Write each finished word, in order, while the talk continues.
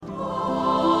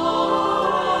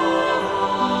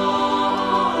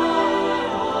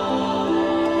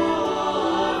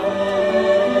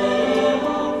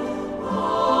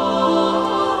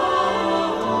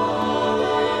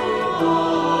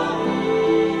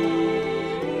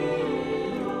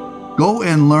Go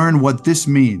and learn what this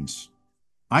means.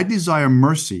 I desire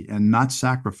mercy and not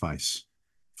sacrifice,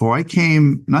 for I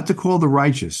came not to call the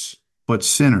righteous, but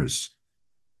sinners.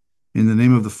 In the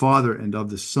name of the Father and of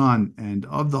the Son and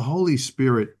of the Holy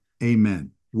Spirit,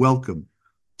 amen. Welcome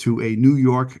to a New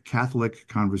York Catholic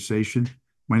conversation.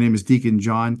 My name is Deacon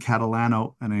John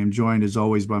Catalano, and I am joined as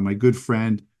always by my good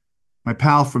friend, my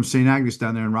pal from St. Agnes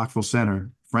down there in Rockville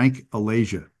Center, Frank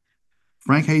Alasia.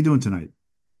 Frank, how you doing tonight?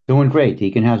 Doing great,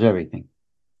 Deacon. How's everything?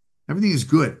 Everything is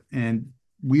good, and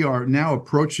we are now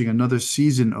approaching another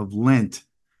season of Lent.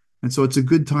 And so it's a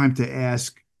good time to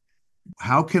ask,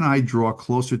 how can I draw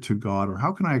closer to God, or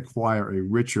how can I acquire a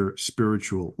richer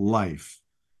spiritual life?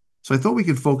 So I thought we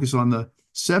could focus on the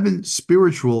 7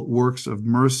 spiritual works of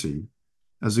mercy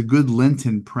as a good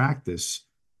Lenten practice.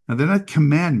 Now, they're not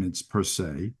commandments per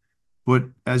se, but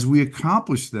as we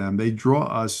accomplish them, they draw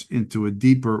us into a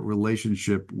deeper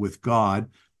relationship with God.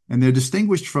 And they're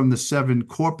distinguished from the 7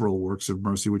 corporal works of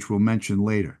mercy, which we'll mention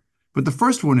later. But the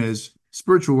first one is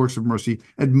spiritual works of mercy: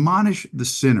 admonish the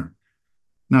sinner.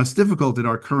 Now, it's difficult in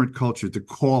our current culture to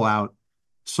call out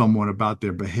someone about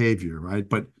their behavior, right?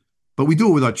 But we do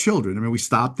it with our children. I mean, we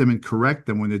stop them and correct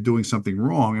them when they're doing something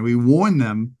wrong, and we warn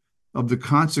them of the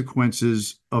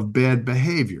consequences of bad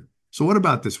behavior. So, what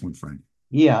about this one, Frank?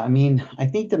 Yeah, I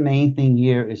think the main thing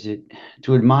here is that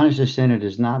to admonish the sinner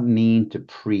does not mean to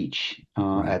preach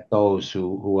Right. at those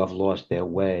who have lost their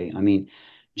way.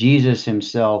 Jesus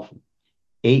himself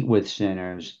ate with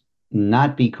sinners,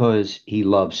 not because he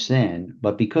loved sin,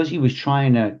 but because he was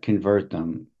trying to convert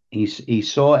them. He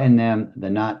saw in them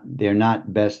their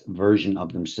not best version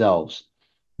of themselves,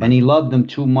 and Right. he loved them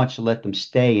too much to let them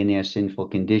stay in their sinful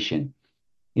condition.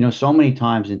 So many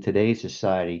times in today's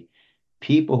society,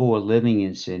 people who are living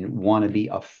in sin want to be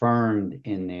affirmed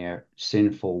in their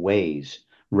sinful ways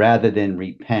rather than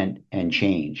repent and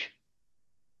change.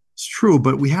 It's true,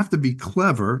 but we have to be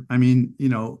clever. I mean,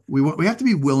 we have to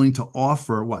be willing to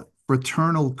offer what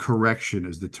fraternal correction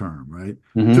is the term, right?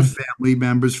 To Hmm. family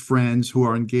members, friends who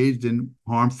are engaged in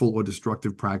harmful or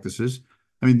destructive practices.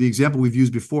 I mean, the example we've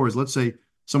used before is, let's say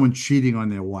someone cheating on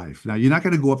their wife. Now, you're not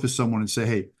going to go up to someone and say,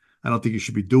 "Hey, I don't think you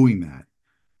should be doing that."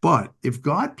 But if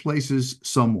God places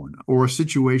someone or a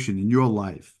situation in your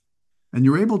life and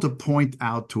you're able to point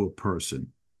out to a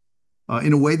person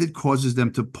in a way that causes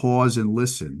them to pause and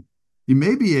listen, you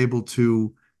may be able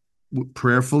to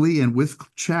prayerfully and with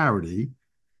charity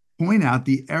point out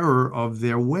the error of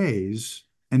their ways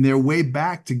and their way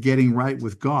back to getting right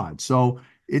with God. So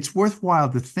it's worthwhile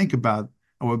to think about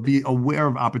or be aware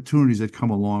of opportunities that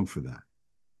come along for that.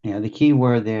 The key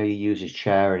word there you use is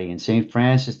charity. And St.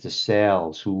 Francis de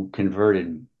Sales, who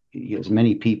converted as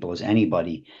many people as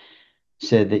anybody,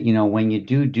 said that, when you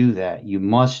do that, you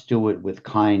must do it with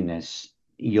kindness.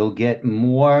 You'll get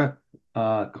more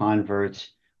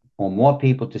converts or more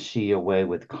people to see your way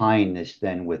with kindness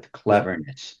than with Yep,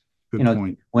 cleverness. good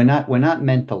point. We're not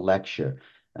meant to lecture.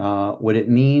 What it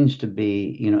means to be,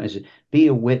 is be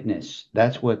a witness.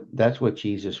 That's what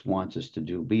Jesus wants us to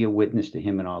do. Be a witness to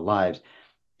him in our lives.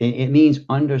 It means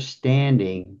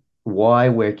understanding why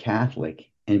we're Catholic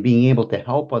and being able to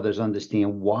help others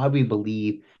understand why we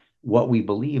believe what we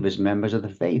believe as members of the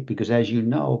faith. Because as you've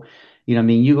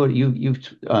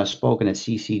spoken at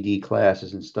CCD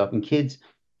classes and stuff, and kids,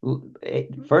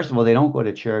 first of all, they don't go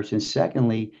to church, and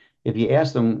secondly, if you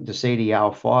ask them to say the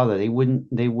Our Father, they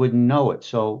wouldn't know it.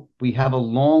 So we have a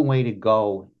long way to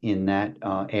go in that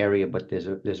area, but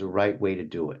there's a right way to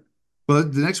do it. Well,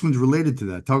 the next one's related to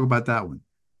that. Talk about that one.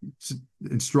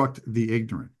 Instruct the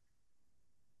ignorant.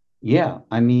 Yeah,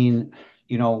 when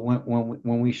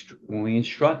we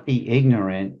instruct the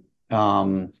ignorant,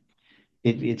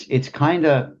 it's kind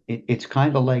of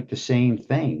like the same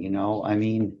thing. It's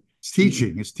y-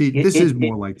 teaching. This is it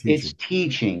more like it's teaching.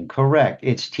 teaching, correct?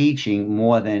 It's teaching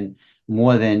more than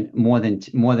admonishing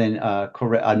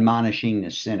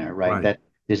the sinner, right? Right. That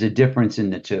there's a difference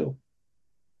in the two,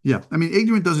 Yeah. I mean,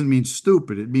 ignorant doesn't mean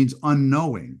stupid. It means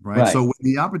unknowing, right? So right?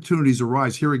 when the opportunities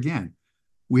arise, here again,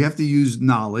 we have to use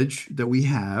knowledge that we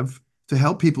have to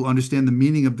help people understand the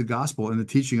meaning of the gospel and the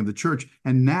teaching of the church.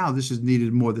 And now this is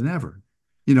needed more than ever.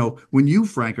 When you,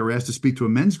 Frank, are asked to speak to a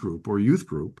men's group or a youth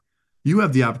group, you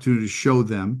have the opportunity to show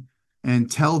them and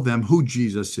tell them who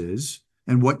Jesus is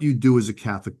and what you do as a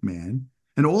Catholic man.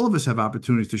 And all of us have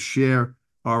opportunities to share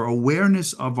our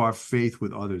awareness of our faith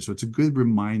with others. So it's a good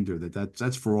reminder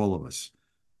that's for all of us.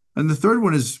 And the third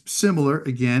one is similar.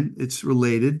 Again, it's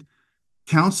related: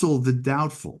 counsel the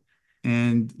doubtful.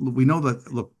 And we know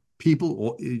that, look,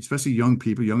 people, especially young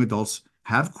people, young adults,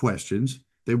 have questions.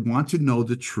 They want to know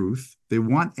the truth, they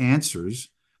want answers.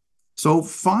 So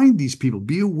find these people,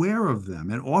 be aware of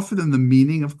them, and offer them the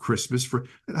meaning of Christmas. For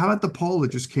how about the poll that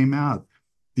just came out?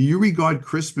 Do you regard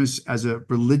Christmas as a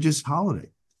religious holiday?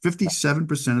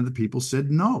 57% of the people said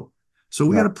no. So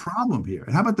we got Right. a problem here.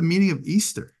 And how about the meaning of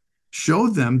Easter? Show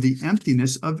them the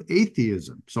emptiness of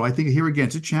atheism. So I think here again,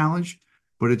 it's a challenge,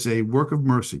 but it's a work of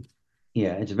mercy.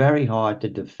 Yeah, it's very hard to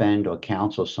defend or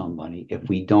counsel somebody if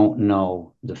we don't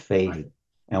know the faith Right.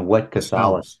 and what Ourselves.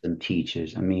 Catholicism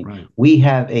teaches. I mean, Right. we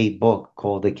have a book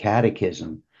called the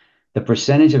Catechism. The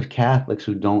percentage of Catholics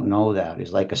who don't know that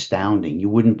is like astounding. You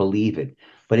wouldn't believe it,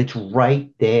 but it's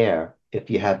right there if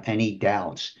you have any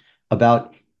doubts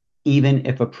about even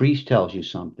if a priest tells you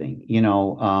something,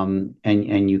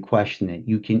 and you question it,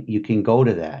 you can go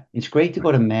to that. It's great to go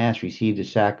Right. to Mass, receive the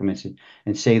sacraments,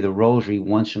 and say the rosary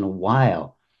once in a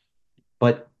while.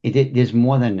 But there's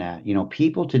more than that.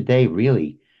 People today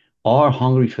really are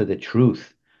hungry for the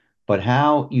truth. But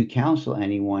how you counsel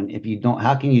anyone if you don't,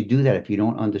 how can you do that if you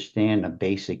don't understand the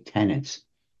basic tenets?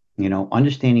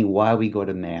 Understanding why we go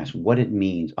to Mass, what it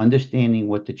means, understanding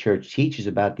what the church teaches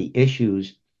about the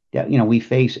issues that, we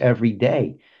face every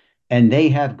day. And they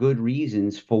have good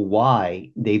reasons for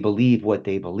why they believe what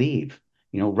they believe.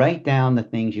 Write down the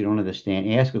things you don't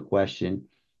understand, ask a question.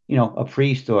 A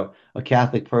priest or a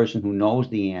Catholic person who knows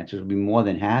the answers will be more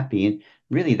than happy. And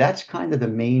really, that's kind of the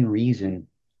main reason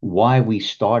why we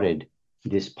started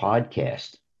this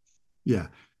podcast. Yeah.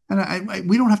 And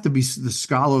we don't have to be the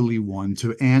scholarly one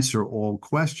to answer all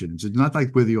questions. It's not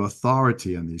like we're the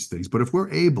authority on these things. But if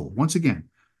we're able, once again,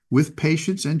 with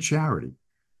patience and charity,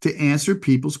 to answer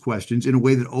people's questions in a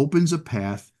way that opens a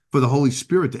path for the Holy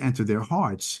Spirit to enter their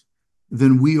hearts,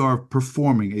 then we are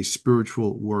performing a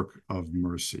spiritual work of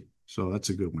mercy. So that's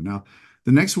a good one. Now,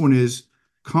 the next one is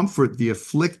comfort the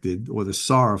afflicted or the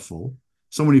sorrowful.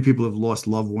 So many people have lost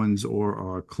loved ones or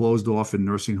are closed off in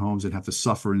nursing homes and have to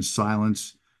suffer in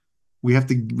silence. We have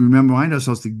to remind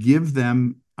ourselves to give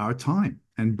them our time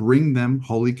and bring them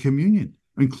Holy Communion,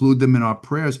 include them in our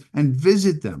prayers and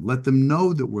visit them. Let them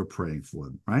know that we're praying for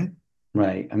them, right?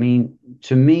 Right. I mean,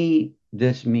 to me,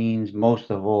 this means most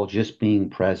of all just being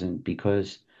present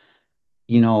because,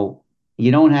 you know,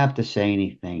 you don't have to say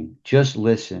anything. Just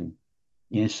listen.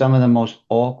 In some of the most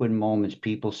awkward moments,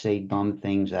 people say dumb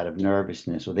things out of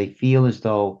nervousness, or they feel as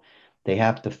though they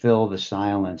have to fill the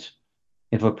silence.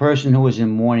 If a person who is in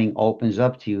mourning opens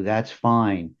up to you, that's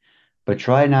fine. But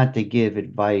try not to give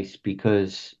advice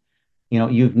because you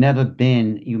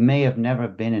may have never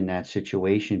been in that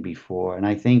situation before. And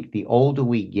I think the older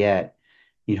we get,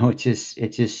 it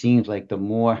just seems like the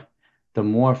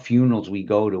more funerals we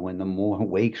go to and the more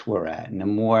wakes we're at and the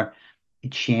more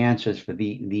chances for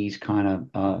these kind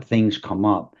of things come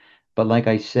up. But like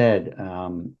I said,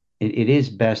 it is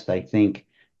best, I think,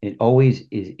 it always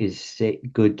is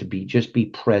good to be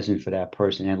present for that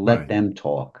person and let Right. them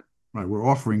talk. Right. We're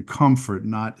offering comfort,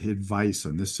 not advice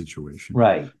on this situation.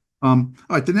 Right. All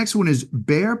right, the next one is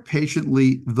bear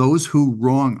patiently those who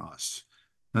wrong us.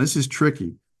 Now, this is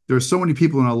tricky. There are so many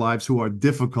people in our lives who are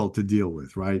difficult to deal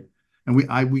with, right? And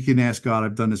we can ask God,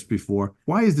 I've done this before.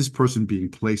 Why is this person being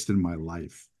placed in my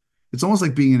life? It's almost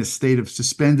like being in a state of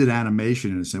suspended animation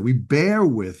in a sense. We bear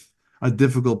with a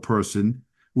difficult person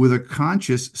with a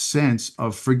conscious sense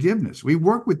of forgiveness. We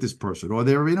work with this person, or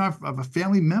they're in a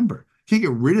family member. Can't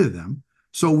get rid of them.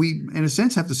 So we, in a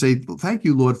sense, have to say, well, thank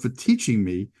you, Lord, for teaching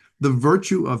me the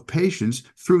virtue of patience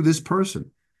through this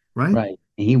person, right? Right.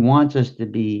 Jesus wants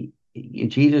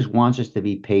us to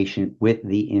be patient with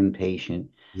the impatient.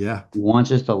 Yeah, He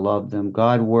wants us to love them.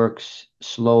 God works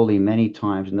slowly many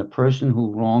times, and the person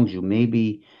who wrongs you may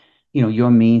be,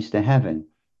 your means to heaven.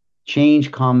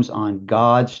 Change comes on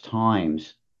God's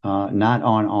times, not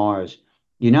on ours.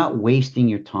 You're not wasting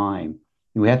your time.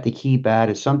 You have to keep at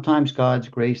it. Sometimes God's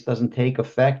grace doesn't take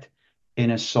effect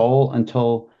in a soul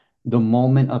until the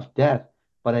moment of death.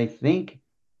 But I think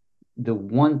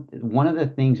one of the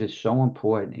things that's so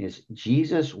important is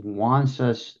Jesus wants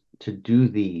us to do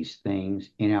these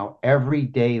things in our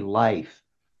everyday life.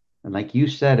 And like you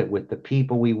said it, with the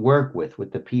people we work with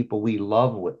the people we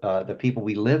love with, the people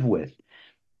we live with,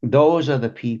 those are the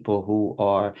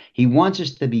people he wants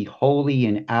us to be holy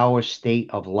in our state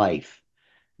of life.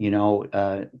 You know,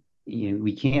 uh,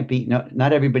 we can't be,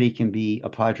 not everybody can be a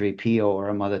Padre Pio or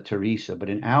a Mother Teresa, but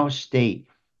in our state,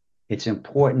 it's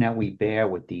important that we bear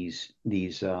with these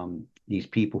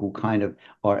people who kind of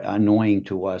are annoying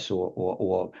to us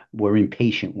or we're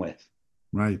impatient with.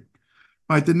 right.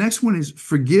 All right, the next one is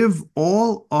forgive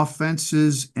all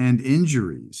offenses and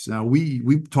injuries. Now,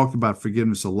 we've talked about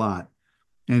forgiveness a lot,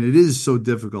 and it is so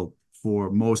difficult for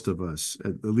most of us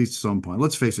at least some point.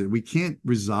 Let's face it, we can't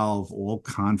resolve all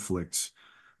conflicts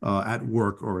at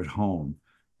work or at home.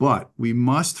 But we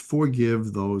must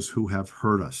forgive those who have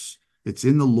hurt us. It's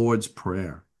in the Lord's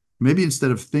Prayer. Maybe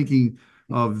instead of thinking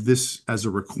of this as a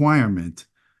requirement,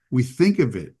 we think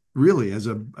of it really as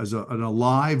an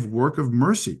alive work of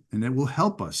mercy, and it will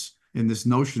help us in this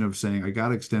notion of saying, I got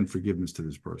to extend forgiveness to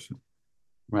this person.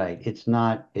 Right. It's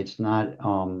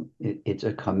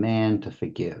a command to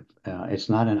forgive. It's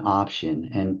not an option.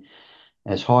 And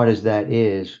as hard as that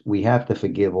is, we have to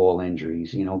forgive all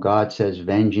injuries. God says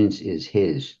vengeance is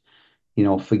his.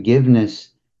 Forgiveness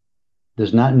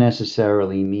does not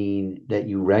necessarily mean that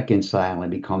you reconcile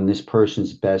and become this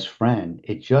person's best friend.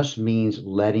 It just means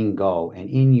letting go. And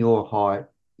in your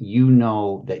heart, you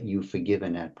know that you've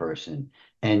forgiven that person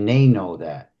and they know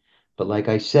that. But like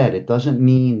I said, it doesn't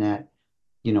mean that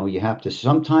you have to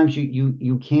sometimes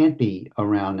you can't be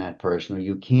around that person or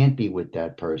you can't be with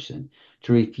that person.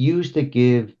 To refuse to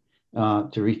give,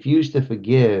 to refuse to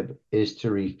forgive is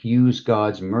to refuse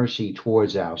God's mercy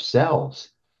towards ourselves.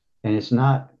 And it's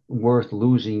not worth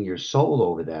losing your soul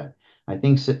over that. I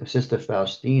think Sister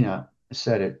Faustina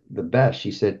said it the best.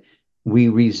 She said, we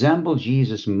resemble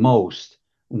Jesus most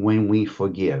when we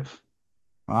forgive.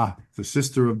 Ah, the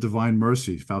sister of divine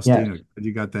mercy, Yes. Faustina,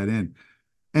 you got that in.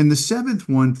 And the seventh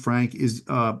one, Frank, is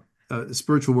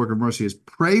spiritual work of mercy is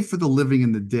pray for the living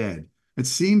and the dead. It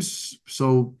seems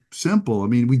so simple. I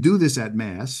mean, we do this at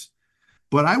Mass,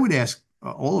 but I would ask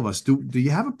all of us, do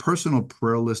you have a personal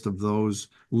prayer list of those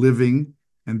living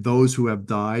and those who have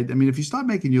died? I mean, if you start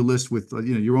making your list with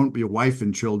your wife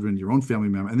and children, your own family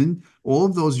member, and then all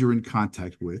of those you're in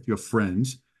contact with, your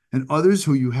friends, and others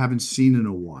who you haven't seen in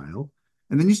a while,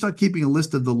 and then you start keeping a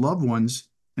list of the loved ones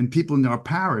and people in our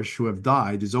parish who have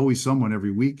died. There's always someone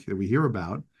every week that we hear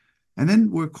about. And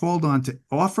then we're called on to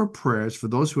offer prayers for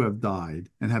those who have died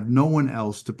and have no one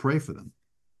else to pray for them.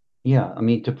 Yeah, I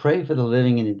mean, to pray for the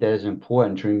living and the dead is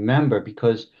important to remember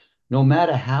because no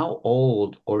matter how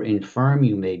old or infirm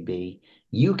you may be,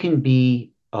 you can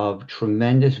be of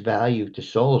tremendous value to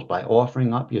souls by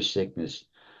offering up your sickness,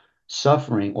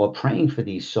 suffering, or praying for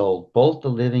these souls, both the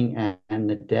living and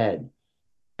the dead.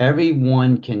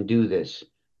 Everyone can do this.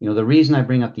 The reason I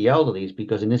bring up the elderly is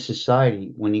because in this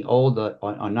society, when the old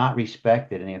are not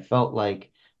respected and they felt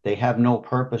like they have no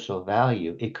purpose or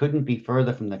value, it couldn't be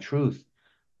further from the truth.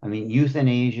 I mean,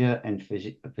 euthanasia and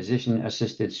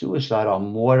physician-assisted suicide are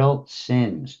mortal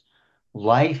sins.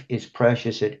 Life is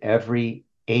precious at every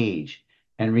age.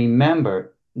 And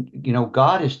remember,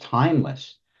 God is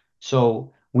timeless.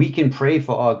 So we can pray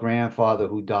for our grandfather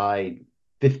who died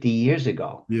 50 years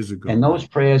ago. Years ago, And those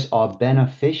right? prayers are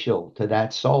beneficial to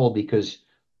that soul because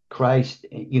Christ,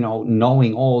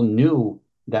 knowing all, knew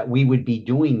that we would be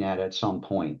doing that at some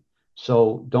point.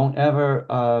 So don't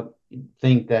ever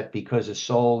think that because a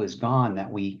soul is gone that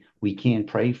we can't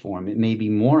pray for him. It may be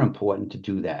more important to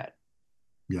do that.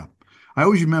 Yeah. I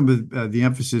always remember the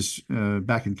emphasis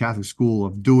back in Catholic school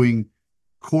of doing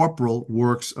corporal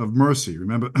works of mercy.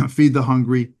 Remember, feed the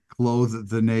hungry, clothe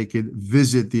the naked,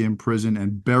 visit the imprisoned,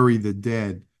 and bury the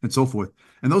dead, and so forth.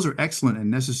 And those are excellent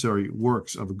and necessary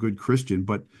works of a good Christian,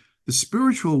 but the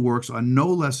spiritual works are no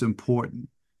less important,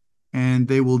 and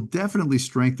they will definitely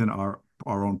strengthen our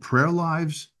own prayer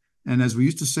lives. And as we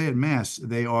used to say at Mass,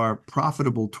 they are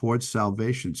profitable towards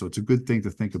salvation. So it's a good thing to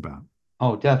think about.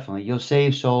 Oh, definitely. You'll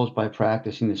save souls by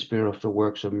practicing the spiritual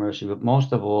works of mercy, but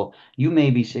most of all, you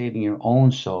may be saving your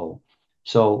own soul.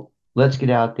 So let's get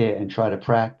out there and try to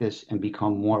practice and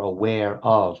become more aware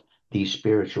of these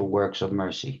spiritual works of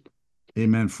mercy.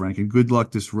 Amen, Frank. And good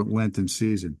luck this Lenten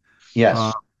season. Uh,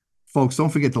 Yes. Folks, don't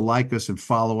forget to like us and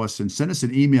follow us and send us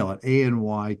an email at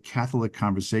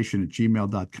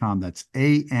anycatholicconversation@gmail.com. That's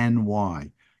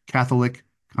ANY, Catholic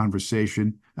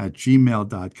Conversation at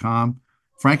gmail.com.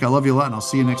 Frank, I love you a lot, and I'll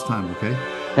see you next time, okay?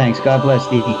 Thanks. God bless,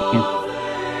 Deacon.